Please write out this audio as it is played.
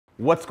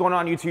What's going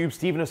on YouTube?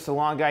 Steven, the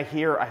Salon Guy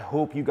here. I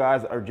hope you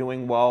guys are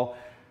doing well.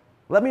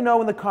 Let me know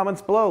in the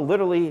comments below,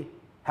 literally,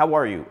 how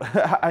are you?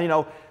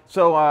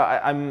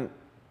 I'm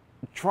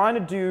trying to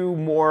do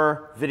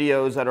more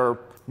videos that are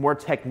more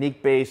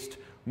technique based,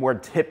 more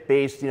tip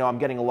based. I'm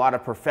getting a lot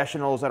of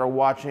professionals that are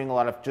watching, a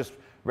lot of just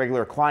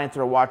regular clients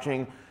that are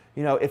watching.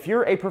 If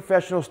you're a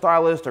professional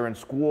stylist or in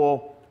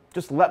school,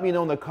 just let me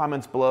know in the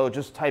comments below.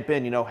 Just type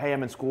in, hey,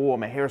 I'm in school,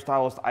 I'm a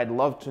hairstylist. I'd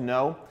love to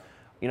know.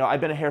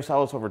 I've been a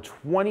hairstylist over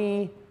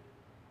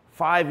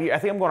 25 years. I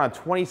think I'm going on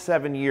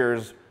 27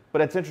 years,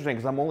 but it's interesting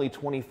because I'm only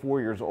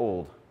 24 years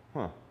old.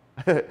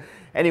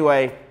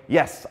 Anyway,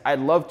 yes, I'd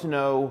love to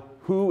know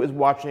who is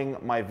watching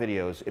my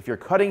videos. If you're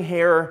cutting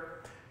hair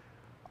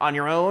on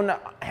your own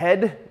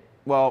head,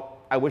 well,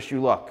 I wish you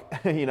luck.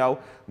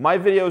 My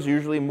videos are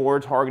usually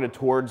more targeted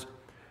towards,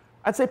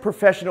 I'd say,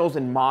 professionals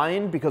in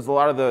mind, because a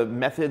lot of the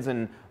methods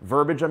and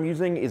verbiage I'm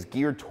using is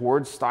geared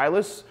towards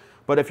stylists.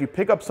 But if you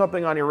pick up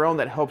something on your own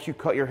that helps you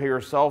cut your hair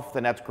yourself,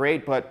 then that's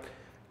great. But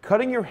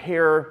cutting your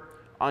hair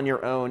on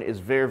your own is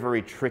very,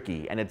 very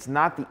tricky, and it's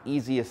not the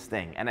easiest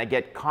thing. And I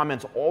get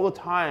comments all the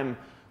time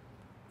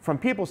from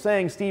people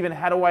saying, Steven,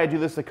 how do I do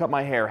this to cut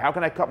my hair? How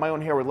can I cut my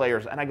own hair with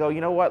layers? And I go,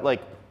 you know what,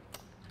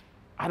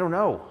 I don't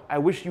know. I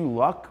wish you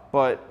luck,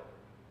 but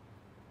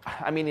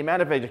I mean, the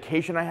amount of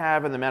education I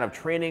have and the amount of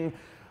training,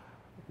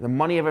 the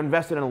money I've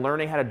invested in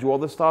learning how to do all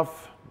this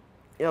stuff,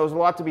 there's a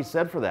lot to be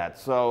said for that.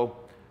 So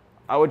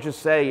I would just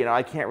say,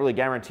 I can't really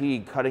guarantee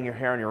cutting your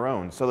hair on your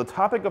own. So the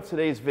topic of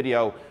today's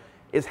video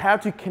is how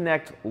to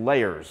connect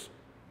layers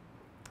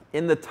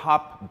in the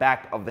top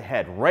back of the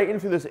head, right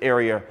into this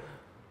area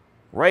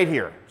right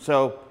here.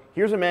 So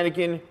here's a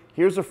mannequin,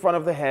 here's the front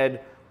of the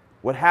head.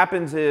 What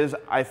happens is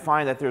I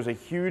find that there's a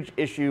huge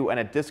issue and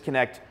a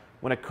disconnect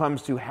when it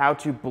comes to how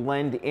to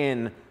blend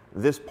in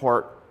this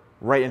part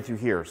right into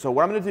here. So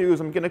what I'm going to do is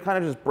I'm going to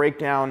kind of just break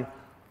down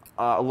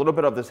a little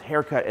bit of this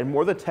haircut and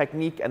more the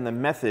technique and the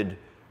method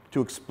to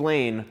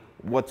explain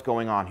what's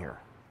going on here.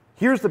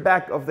 Here's the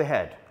back of the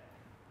head.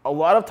 A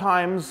lot of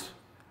times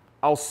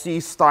I'll see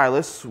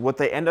stylists, what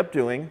they end up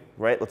doing,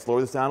 right, let's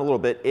lower this down a little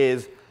bit,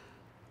 is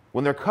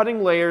when they're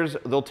cutting layers,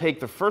 they'll take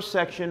the first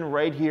section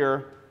right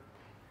here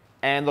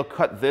and they'll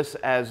cut this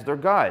as their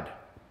guide,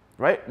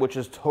 right, which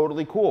is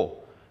totally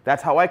cool.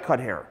 That's how I cut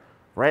hair,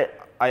 right?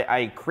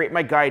 I create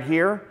my guide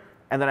here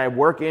and then I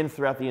work in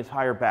throughout the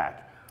entire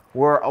back.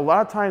 Where a lot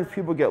of times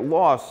people get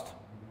lost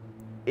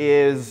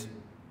is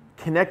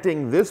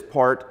connecting this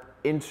part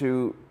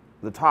into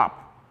the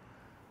top.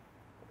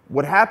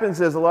 What happens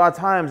is a lot of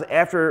times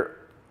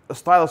after a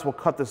stylist will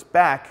cut this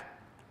back,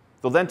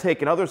 they'll then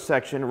take another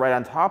section right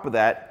on top of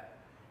that,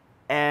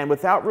 and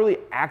without really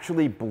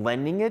actually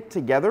blending it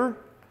together,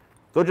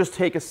 they'll just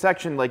take a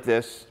section like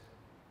this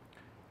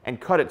and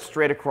cut it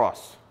straight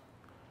across,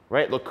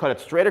 right? They'll cut it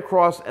straight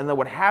across, and then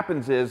what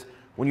happens is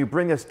when you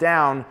bring this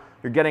down,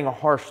 you're getting a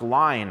harsh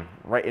line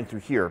right in through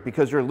here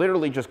because you're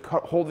literally just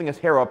holding this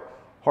hair up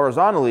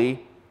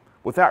horizontally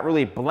without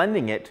really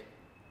blending it,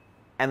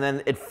 and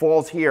then it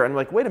falls here and I'm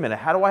like, wait a minute,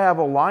 how do I have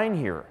a line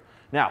here?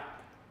 Now,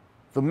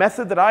 the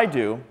method that I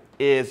do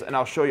is, and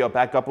I'll show you, I'll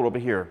back up a little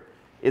bit here,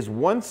 is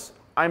once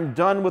I'm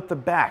done with the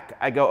back,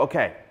 I go,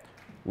 okay,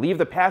 leave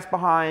the past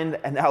behind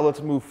and now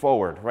let's move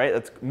forward, right?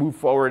 Let's move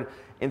forward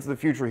into the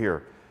future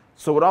here.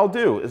 So what I'll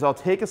do is I'll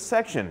take a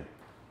section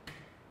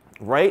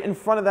right in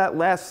front of that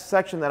last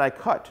section that I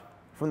cut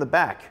from the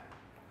back,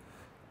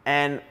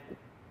 and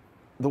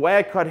the way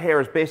I cut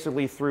hair is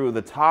basically through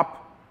the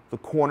top, the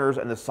corners,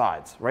 and the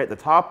sides, right? The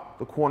top,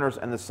 the corners,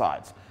 and the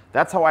sides.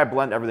 That's how I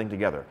blend everything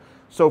together.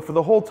 So for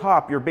the whole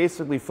top, you're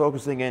basically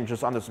focusing in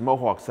just on this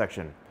mohawk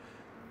section.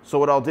 So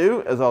what I'll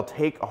do is I'll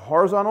take a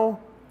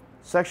horizontal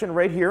section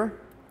right here.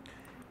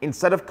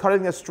 Instead of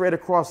cutting this straight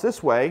across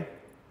this way,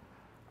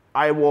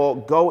 I will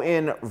go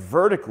in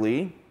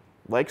vertically,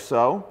 like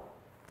so,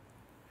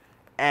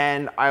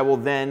 and I will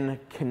then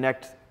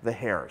connect the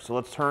hair. So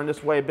let's turn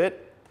this way a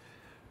bit.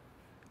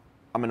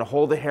 I'm going to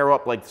hold the hair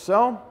up like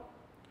so.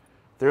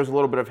 There's a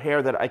little bit of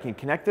hair that I can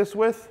connect this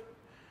with.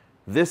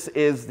 This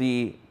is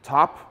the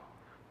top.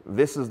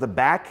 This is the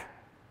back.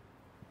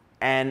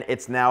 And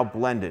it's now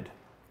blended.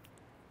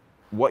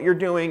 What you're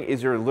doing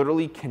is you're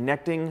literally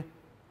connecting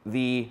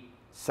the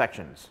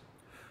sections.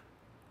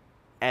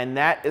 And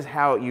that is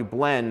how you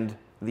blend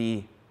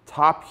the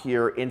top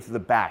here into the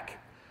back.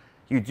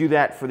 You do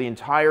that for the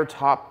entire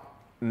top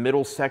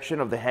middle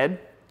section of the head,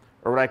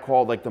 or what I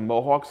call like the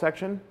mohawk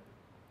section.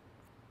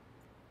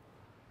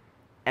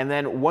 And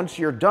then once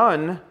you're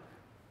done,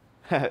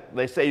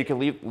 they say you can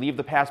leave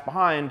the past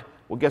behind.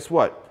 Well, guess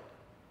what?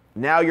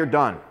 Now you're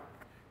done.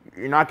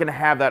 You're not going to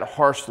have that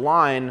harsh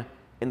line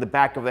in the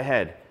back of the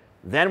head.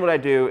 Then what I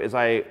do is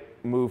I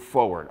move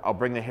forward. I'll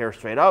bring the hair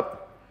straight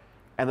up,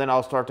 and then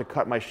I'll start to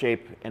cut my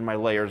shape and my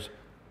layers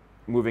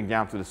moving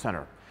down through the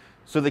center.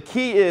 So the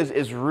key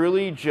is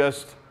really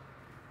just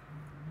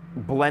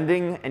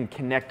blending and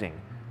connecting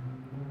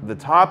the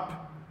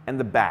top and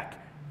the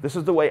back. This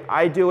is the way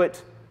I do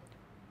it.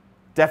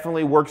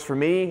 Definitely works for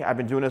me. I've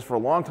been doing this for a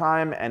long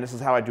time, and this is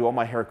how I do all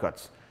my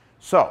haircuts.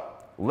 So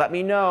Let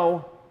me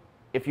know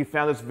if you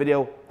found this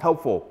video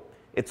helpful.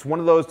 It's one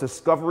of those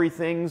discovery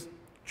things.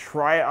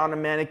 Try it on a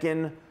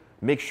mannequin.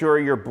 Make sure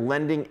you're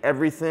blending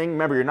everything.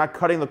 Remember, you're not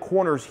cutting the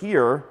corners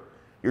here.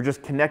 You're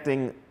just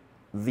connecting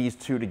these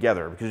two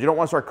together because you don't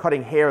want to start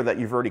cutting hair that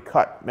you've already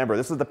cut. Remember,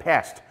 this is the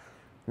past.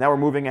 Now we're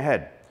moving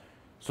ahead.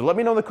 So let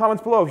me know in the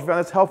comments below if you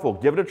found this helpful.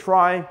 Give it a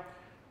try.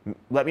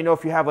 Let me know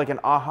if you have like an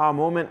aha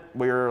moment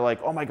where you're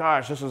like, oh my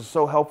gosh, this is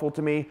so helpful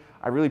to me.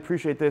 I really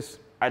appreciate this.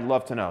 I'd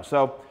love to know.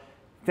 So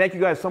thank you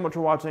guys so much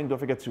for watching. Don't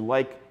forget to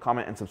like,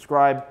 comment, and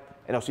subscribe.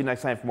 And I'll see you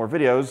next time for more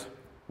videos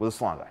with the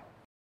Salon Guy.